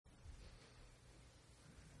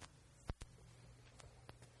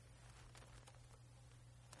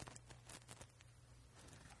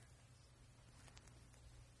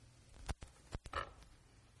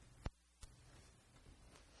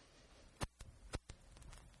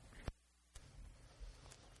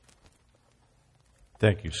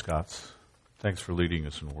Thank you, Scott. Thanks for leading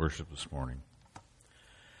us in worship this morning.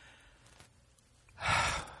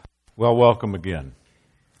 Well, welcome again.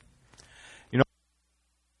 You know,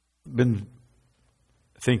 I've been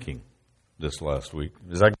thinking this last week.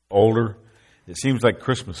 As I get older, it seems like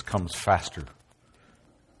Christmas comes faster.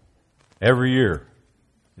 Every year,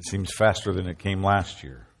 it seems faster than it came last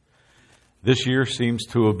year. This year seems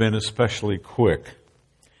to have been especially quick.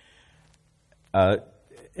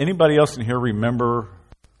 Anybody else in here remember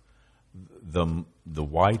the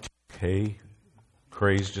Y2K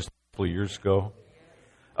craze just a couple of years ago?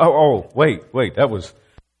 Wait, that was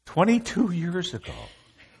 22 years ago.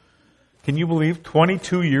 Can you believe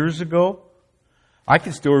 22 years ago? I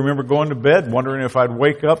can still remember going to bed wondering if I'd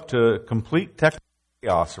wake up to complete technical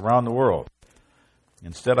chaos around the world.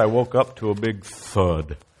 Instead, I woke up to a big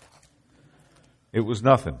thud. It was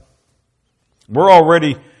nothing. We're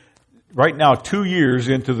already, right now, 2 years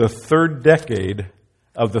into the third decade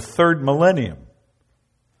of the third millennium.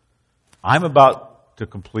 I'm about to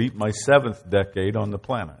complete my seventh decade on the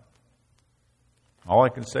planet. All I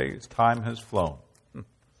can say is time has flown.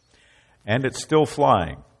 And it's still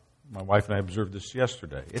flying. My wife and I observed this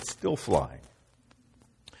yesterday. It's still flying.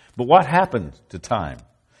 But what happened to time?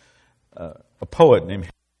 A poet named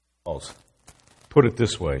Charles put it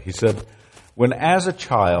this way. He said, "When as a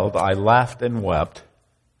child I laughed and wept,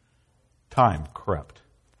 time crept.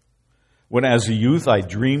 When as a youth I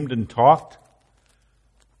dreamed and talked,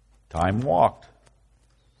 time walked.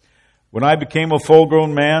 When I became a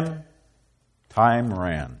full-grown man, time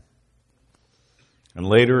ran. And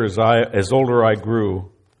later, as older I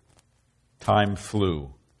grew, time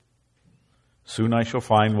flew. Soon I shall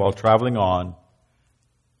find, while traveling on,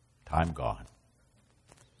 time gone."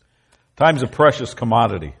 Time's a precious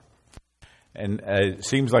commodity. And it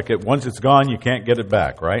seems like once it's gone, you can't get it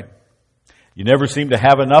back, right? You never seem to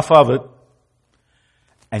have enough of it,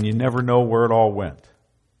 and you never know where it all went.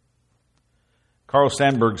 Carl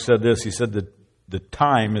Sandburg said this. He said that the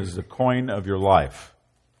time is the coin of your life.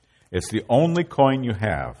 It's the only coin you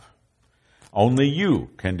have. Only you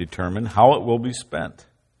can determine how it will be spent.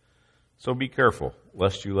 So be careful,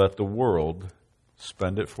 lest you let the world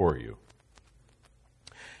spend it for you.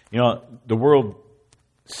 You know, the world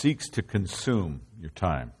seeks to consume your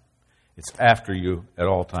time. It's after you at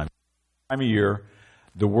all times. Time of year,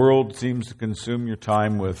 the world seems to consume your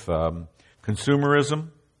time with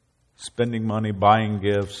consumerism, spending money, buying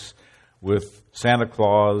gifts, with Santa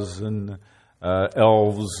Claus and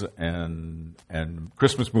elves and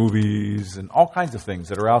Christmas movies and all kinds of things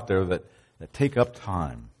that are out there that take up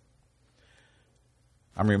time.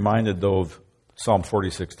 I'm reminded, though, of Psalm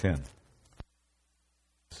 46:10.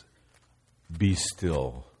 Be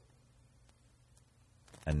still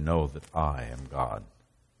and know that I am God.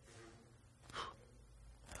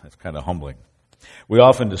 That's kind of humbling. We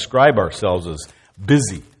often describe ourselves as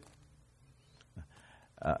busy.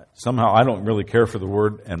 Somehow I don't really care for the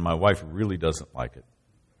word, and my wife really doesn't like it,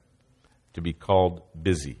 to be called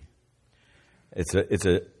busy. It's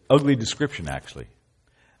an ugly description, actually.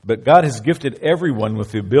 But God has gifted everyone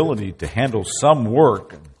with the ability to handle some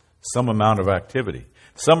work and some amount of activity.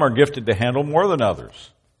 Some are gifted to handle more than others.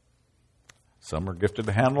 Some are gifted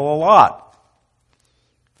to handle a lot.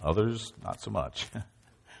 Others, not so much.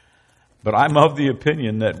 But I'm of the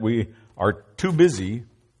opinion that we are too busy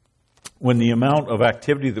when the amount of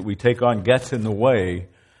activity that we take on gets in the way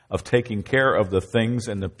of taking care of the things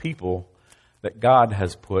and the people that God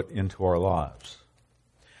has put into our lives.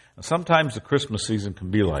 Now, sometimes the Christmas season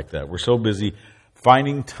can be like that. We're so busy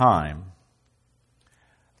finding time,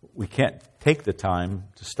 we can't take the time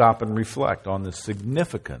to stop and reflect on the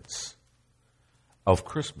significance of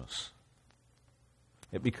Christmas.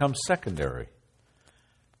 It becomes secondary.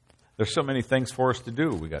 There's so many things for us to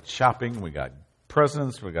do. We got shopping, we got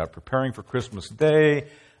presents, we got preparing for Christmas Day.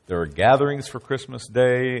 There are gatherings for Christmas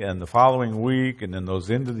Day and the following week, and then those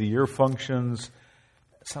end of the year functions.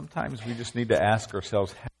 Sometimes we just need to ask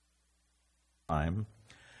ourselves, have time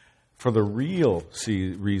for the real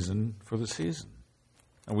reason for the season.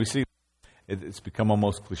 And we see it's become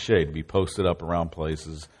almost cliche to be posted up around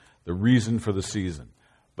places, the reason for the season.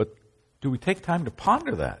 But do we take time to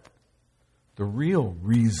ponder that? The real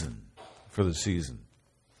reason for the season.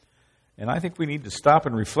 And I think we need to stop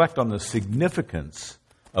and reflect on the significance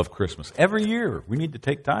of Christmas. Every year we need to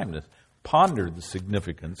take time to ponder the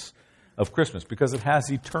significance of Christmas because it has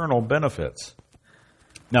eternal benefits.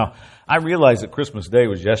 Now, I realize that Christmas Day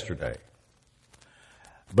was yesterday.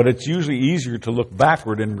 But it's usually easier to look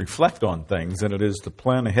backward and reflect on things than it is to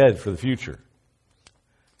plan ahead for the future.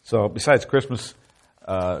 So besides Christmas,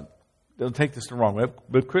 don't take this the wrong way,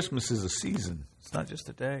 but Christmas is a season. It's not just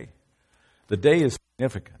a day. The day is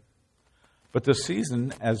significant. But the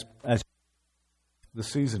season as the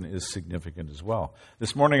season is significant as well.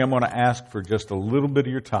 This morning I'm going to ask for just a little bit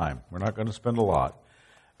of your time. We're not going to spend a lot,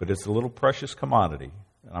 but it's a little precious commodity.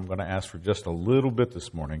 And I'm going to ask for just a little bit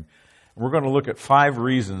this morning. We're going to look at 5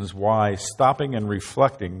 reasons why stopping and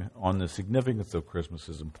reflecting on the significance of Christmas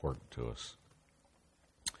is important to us.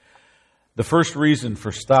 The first reason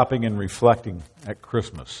for stopping and reflecting at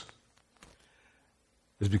Christmas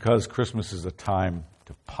is because Christmas is a time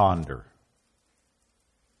to ponder.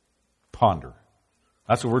 Ponder.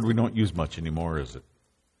 That's a word we don't use much anymore, is it?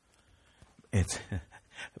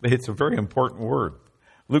 It's a very important word.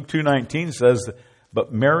 Luke 2:19 says,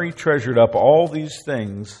 "But Mary treasured up all these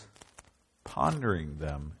things, pondering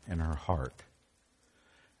them in her heart."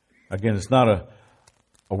 Again, it's not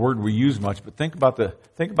a word we use much, but think about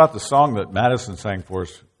the song that Madison sang for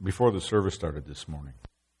us before the service started this morning.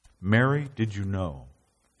 Mary, did you know?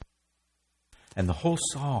 And the whole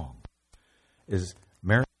song is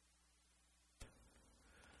Mary.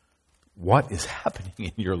 What is happening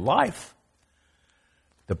in your life?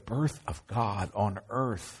 The birth of God on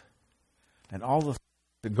earth and all the things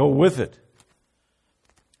that go with it.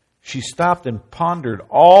 She stopped and pondered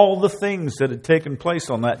all the things that had taken place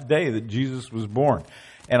on that day that Jesus was born.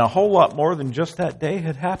 And a whole lot more than just that day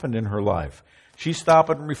had happened in her life. She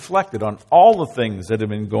stopped and reflected on all the things that had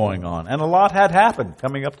been going on. And a lot had happened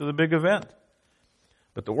coming up to the big event.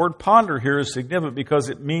 But the word ponder here is significant because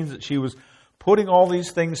it means that she was putting all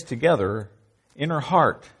these things together in her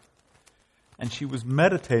heart. And she was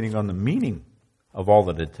meditating on the meaning of all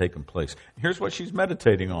that had taken place. Here's what she's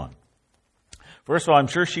meditating on. First of all, I'm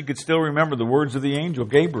sure she could still remember the words of the angel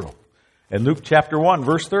Gabriel. In Luke chapter 1,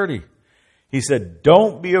 verse 30, he said,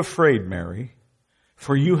 "Don't be afraid, Mary,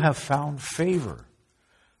 for you have found favor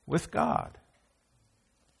with God."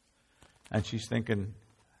 And she's thinking,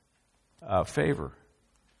 favor.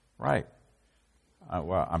 Right.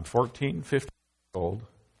 Well, I'm 14, 15 years old.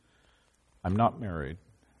 I'm not married.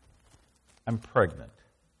 I'm pregnant.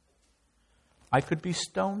 I could be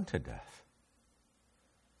stoned to death.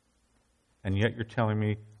 And yet you're telling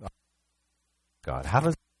me, God, how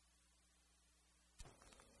does...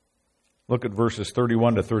 Look at verses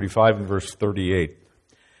 31 to 35 and verse 38.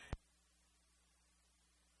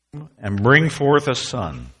 "And bring forth a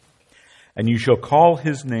son, and you shall call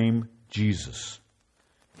his name Jesus.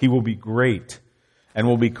 He will be great, and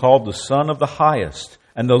will be called the Son of the Highest.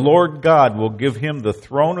 And the Lord God will give him the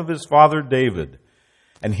throne of his father David,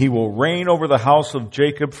 and he will reign over the house of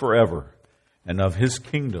Jacob forever, and of his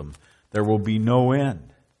kingdom there will be no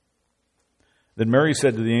end." Then Mary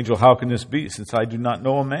said to the angel, "How can this be, since I do not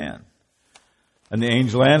know a man?" And the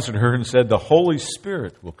angel answered her and said, "The Holy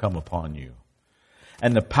Spirit will come upon you,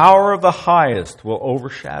 and the power of the Highest will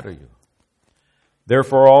overshadow you.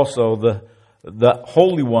 Therefore also the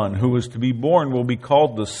Holy One who is to be born will be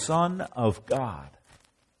called the Son of God."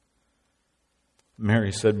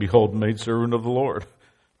 Mary said, "Behold, maidservant of the Lord.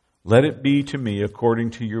 Let it be to me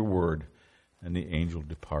according to your word." And the angel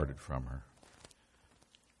departed from her.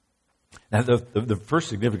 Now, the first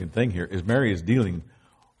significant thing here is Mary is dealing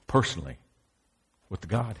personally with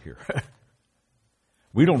God here.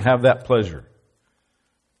 We don't have that pleasure.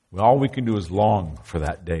 All we can do is long for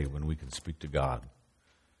that day when we can speak to God.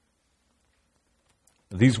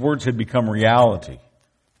 These words had become reality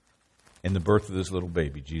in the birth of this little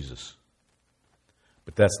baby, Jesus.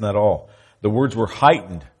 But that's not all. The words were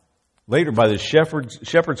heightened later by the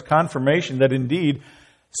shepherd's confirmation that indeed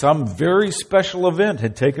some very special event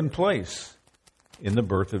had taken place in the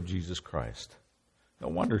birth of Jesus Christ. No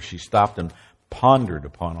wonder she stopped and pondered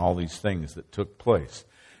upon all these things that took place.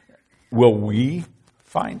 Will we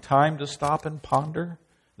find time to stop and ponder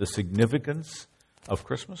the significance of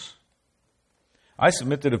Christmas? I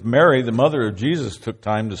submit that if Mary, the mother of Jesus, took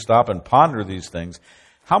time to stop and ponder these things,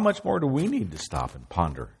 how much more do we need to stop and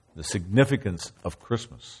ponder the significance of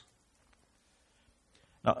Christmas?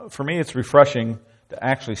 Now, for me, it's refreshing to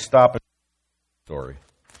actually stop and tell a story.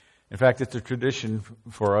 In fact, it's a tradition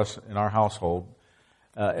for us in our household.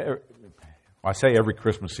 I say every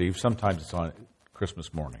Christmas Eve, sometimes it's on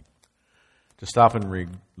Christmas morning, to stop and read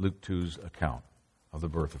Luke 2's account of the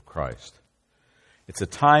birth of Christ. It's a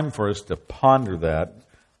time for us to ponder that.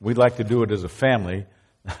 We'd like to do it as a family.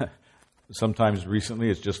 Sometimes recently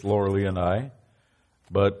it's just Laura Lee and I,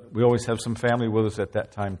 but we always have some family with us at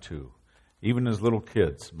that time too. Even as little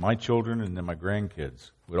kids, my children and then my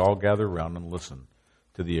grandkids would all gather around and listen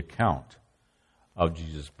to the account of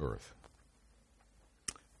Jesus' birth.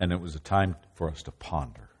 And it was a time for us to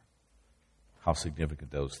ponder how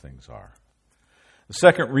significant those things are. The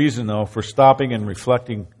second reason, though, for stopping and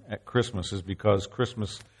reflecting at Christmas is because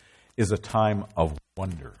Christmas is a time of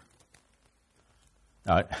wonder.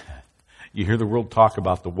 Now, you hear the world talk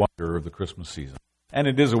about the wonder of the Christmas season. And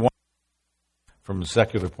it is a wonder from a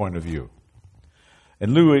secular point of view.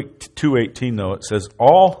 In Luke 2:18, though, it says,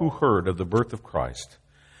 all who heard of the birth of Christ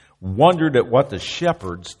wondered at what the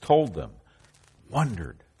shepherds told them.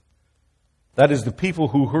 Wondered. That is, the people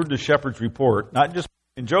who heard the shepherds' report, not just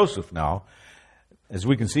in Joseph now, as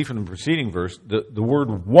we can see from the preceding verse, the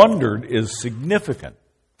word wondered is significant.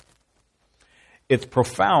 It's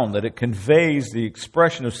profound that it conveys the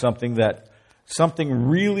expression of something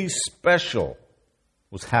really special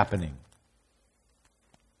was happening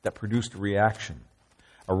that produced a reaction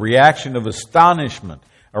of astonishment,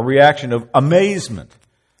 a reaction of amazement,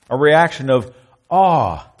 a reaction of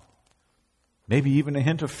awe, maybe even a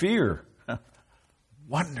hint of fear.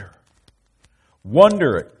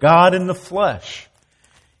 Wonder at God in the flesh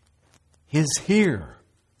is here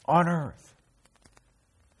on earth.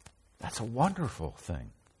 That's a wonderful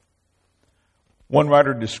thing. One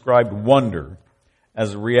writer described wonder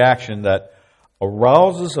as a reaction that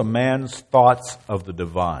arouses a man's thoughts of the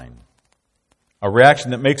divine. A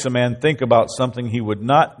reaction that makes a man think about something he would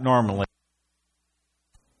not normally.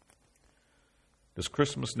 Does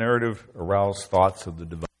Christmas narrative arouse thoughts of the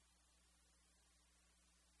divine?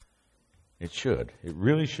 It should. It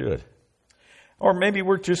really should. Or maybe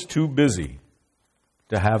we're just too busy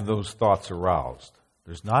to have those thoughts aroused.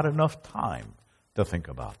 There's not enough time to think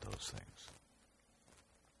about those things.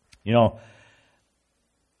 You know,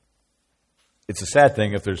 it's a sad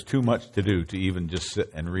thing if there's too much to do to even just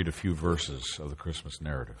sit and read a few verses of the Christmas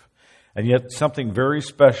narrative. And yet something very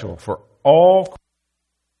special for all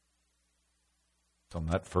on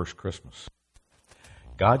that first Christmas.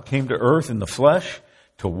 God came to earth in the flesh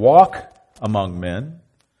to walk among men,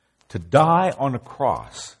 to die on a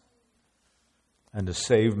cross, and to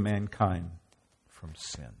save mankind from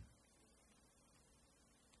sin.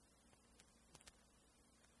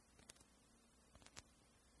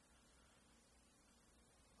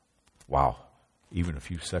 Wow. Even a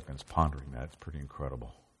few seconds pondering that, it's pretty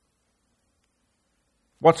incredible.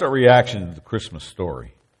 What's our reaction to the Christmas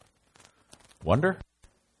story? Wonder?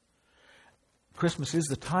 Christmas is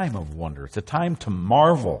the time of wonder. It's a time to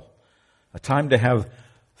marvel, a time to have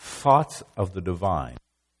thoughts of the divine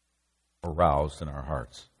aroused in our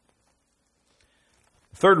hearts.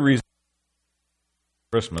 The third reason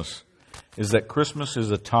for Christmas is that Christmas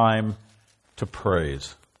is a time to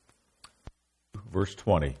praise. Verse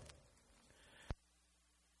 20.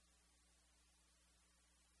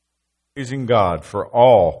 Praising God for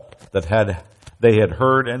all that they had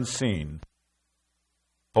heard and seen,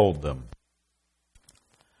 told them.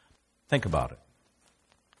 Think about it.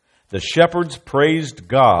 The shepherds praised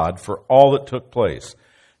God for all that took place.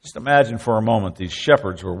 Just imagine for a moment these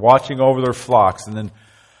shepherds were watching over their flocks, and then,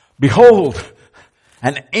 behold,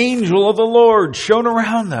 an angel of the Lord shone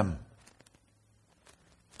around them.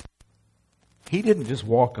 He didn't just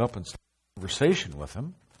walk up and start a conversation with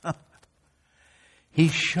them. He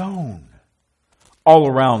shone all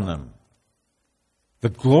around them. The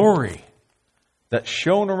glory that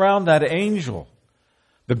shone around that angel.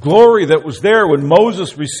 The glory that was there when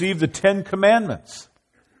Moses received the 10 Commandments.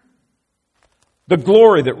 The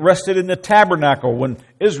glory that rested in the tabernacle when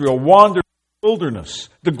Israel wandered in the wilderness.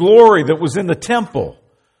 The glory that was in the temple,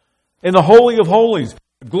 in the Holy of Holies.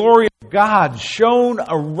 The glory of God shone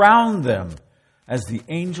around them as the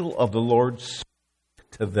angel of the Lord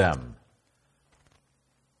spoke to them.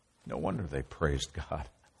 No wonder they praised God.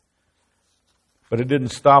 But it didn't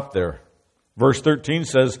stop there. Verse 13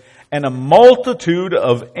 says, and a multitude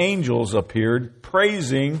of angels appeared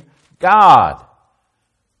praising God.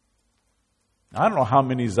 Now, I don't know how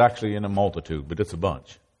many is actually in a multitude, but it's a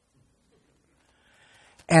bunch.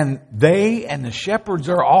 And they and the shepherds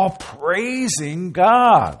are all praising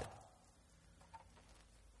God.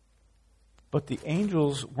 But the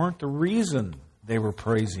angels weren't the reason they were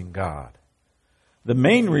praising God. The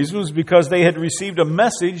main reason was because they had received a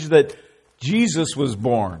message that Jesus was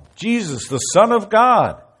born. Jesus, the Son of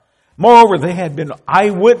God. Moreover, they had been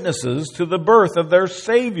eyewitnesses to the birth of their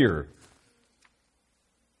Savior,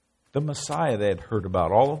 the Messiah they had heard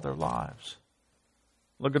about all of their lives.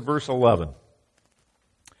 Look at verse 11.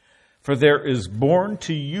 For there is born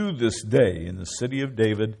to you this day in the city of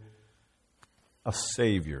David a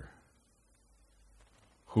Savior,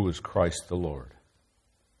 who is Christ the Lord.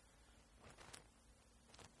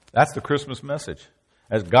 That's the Christmas message.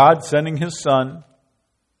 As God sending His Son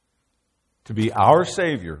to be our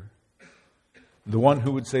Savior, the one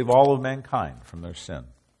who would save all of mankind from their sin.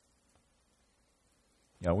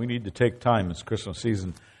 Now, we need to take time this Christmas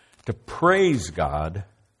season to praise God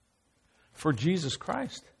for Jesus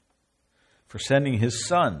Christ. for sending His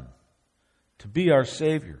Son to be our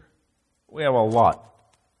Savior. We have a lot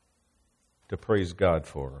to praise God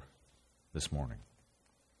for this morning.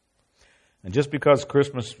 And just because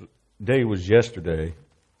Christmas Day was yesterday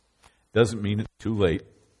doesn't mean it's too late.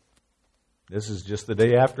 This is just the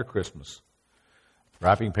day after Christmas.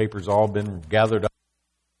 Wrapping paper's all been gathered up.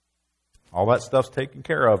 All that stuff's taken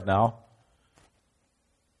care of now.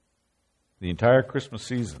 The entire Christmas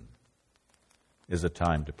season is a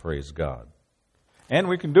time to praise God. And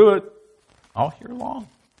we can do it all year long.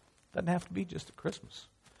 Doesn't have to be just at Christmas.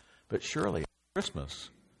 But surely at Christmas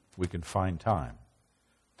we can find time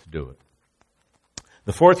to do it.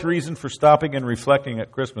 The fourth reason for stopping and reflecting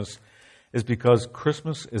at Christmas is because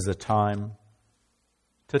Christmas is a time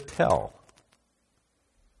to tell.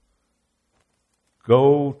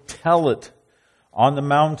 Go tell it on the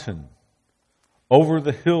mountain, over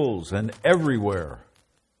the hills, and everywhere.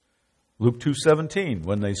 Luke 2:17,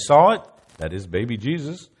 when they saw it, that is baby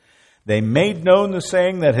Jesus, they made known the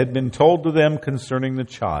saying that had been told to them concerning the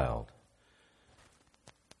child.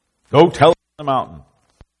 Go tell it on the mountain.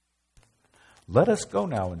 Let us go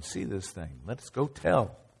now and see this thing. Let us go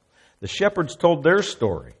tell. The shepherds told their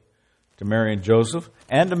story to Mary and Joseph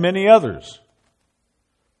and to many others.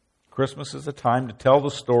 Christmas is a time to tell the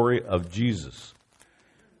story of Jesus.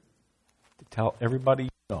 To tell everybody you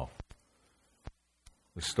know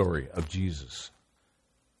the story of Jesus.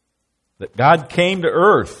 That God came to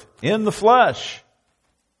earth in the flesh.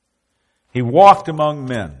 He walked among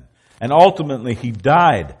men. And ultimately He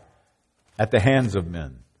died at the hands of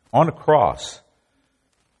men on a cross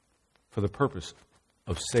for the purpose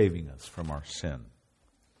of saving us from our sin.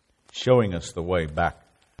 Showing us the way back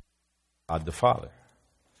to God the Father.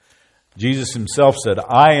 Jesus Himself said,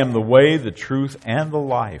 I am the way, the truth, and the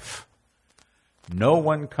life. No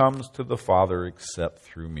one comes to the Father except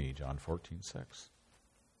through me. John 14:6.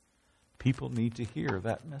 People need to hear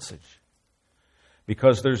that message.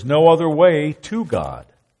 Because there's no other way to God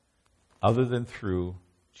other than through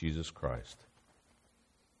Jesus Christ.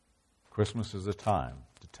 Christmas is a time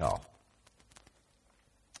to tell.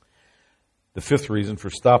 The fifth reason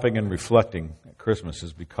for stopping and reflecting at Christmas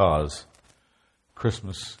is because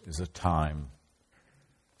Christmas is a time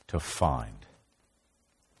to find.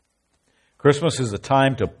 Christmas is a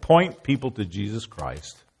time to point people to Jesus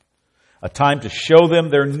Christ. A time to show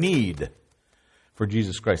them their need for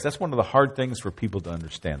Jesus Christ. That's one of the hard things for people to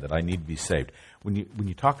understand, that I need to be saved. When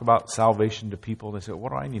you talk about salvation to people, they say,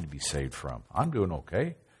 what do I need to be saved from? I'm doing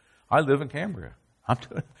okay. I live in Cambria.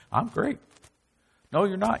 I'm great. No,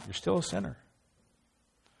 you're not. You're still a sinner.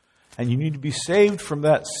 And you need to be saved from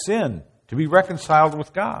that sin to be reconciled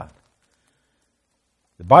with God.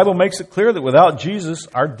 The Bible makes it clear that without Jesus,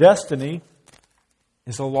 our destiny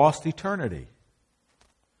is a lost eternity.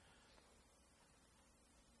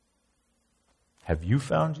 Have you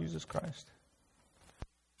found Jesus Christ?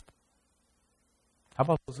 How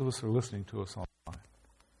about those of us who are listening to us online?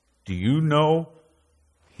 Do you know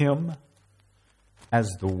Him as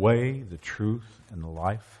the way, the truth, and the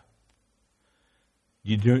life?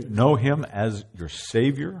 You do know Him as your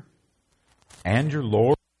Savior and your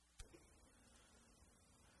Lord?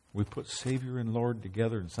 We put Savior and Lord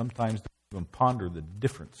together and sometimes don't even ponder the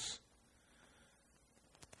difference.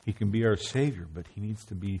 He can be our Savior, but He needs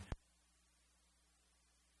to be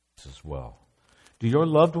as well. Do your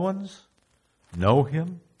loved ones know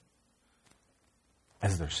Him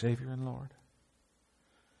as their Savior and Lord?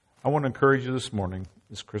 I want to encourage you this morning,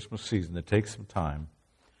 this Christmas season, to take some time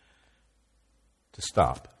to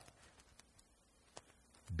stop.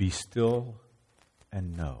 Be still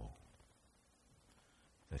and know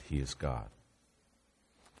that He is God.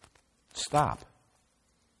 Stop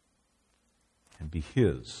and be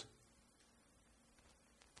His.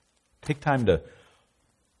 Take time to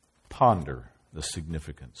ponder the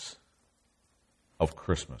significance of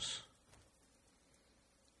Christmas.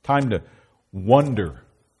 Time to wonder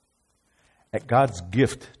at God's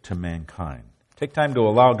gift to mankind. Take time to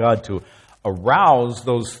allow God to arouse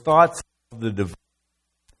those thoughts of the divine.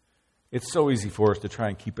 It's so easy for us to try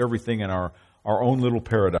and keep everything in our own little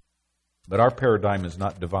paradigm. But our paradigm is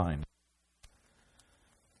not divine.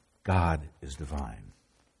 God is divine.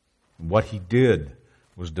 And what He did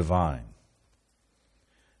was divine.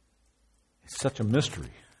 It's such a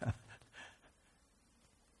mystery.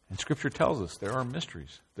 And Scripture tells us there are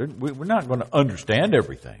mysteries. We're not going to understand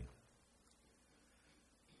everything.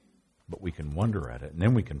 But we can wonder at it, and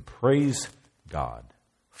then we can praise God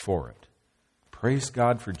for it. Praise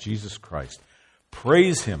God for Jesus Christ.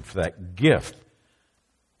 Praise Him for that gift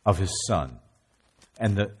of His Son.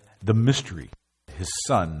 And the mystery, His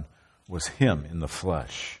Son was Him in the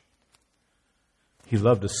flesh. He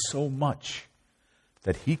loved us so much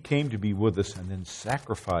that He came to be with us and then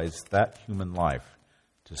sacrificed that human life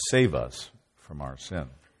to save us from our sin,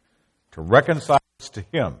 to reconcile us to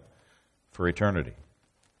Him for eternity.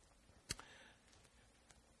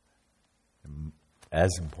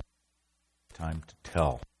 As important, time to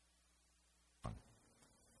tell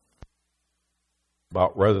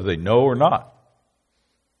about whether they know or not.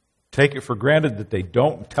 Take it for granted that they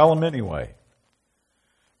don't, and tell them anyway.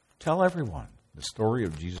 Tell everyone the story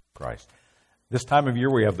of Jesus Christ. This time of year,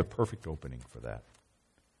 we have the perfect opening for that.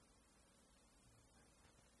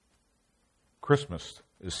 Christmas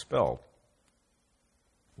is spelled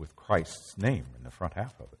with Christ's name in the front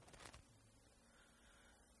half of it.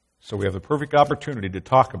 So we have the perfect opportunity to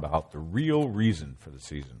talk about the real reason for the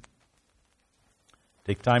season.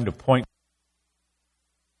 Take time to point.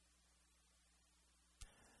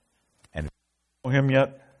 And if you don't know Him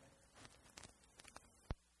yet,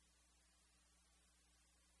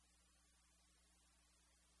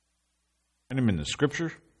 find Him in the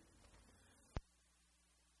Scripture.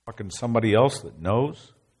 Talking to somebody else that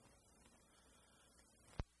knows.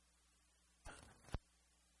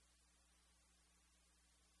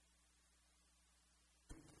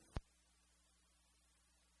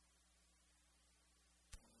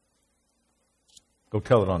 Go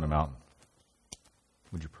tell it on the mountain.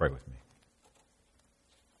 Would you pray with me?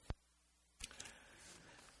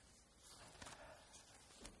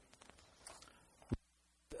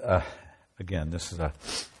 Again, this is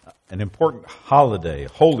an important holiday,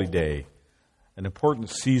 holy day, an important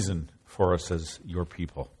season for us as your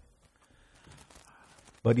people.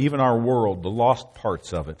 But even our world, the lost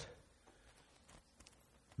parts of it,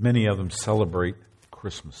 many of them celebrate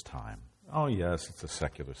Christmas time. Oh yes, it's a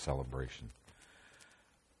secular celebration.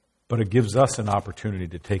 But it gives us an opportunity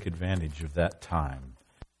to take advantage of that time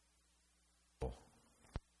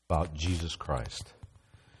about Jesus Christ,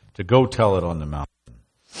 to go tell it on the mountain,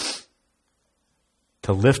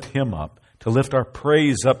 to lift Him up, to lift our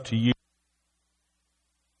praise up to You.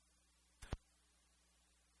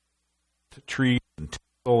 To trees and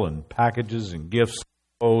tinsel and packages and gifts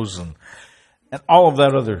and clothes and all of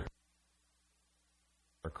that other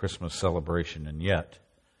our Christmas celebration, and yet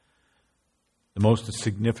the most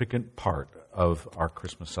significant part of our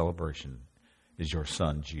Christmas celebration is Your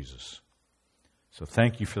Son, Jesus. So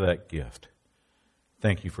thank You for that gift.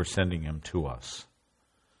 Thank You for sending Him to us.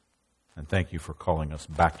 And thank You for calling us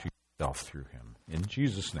back to Yourself through Him. In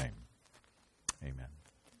Jesus' name, amen.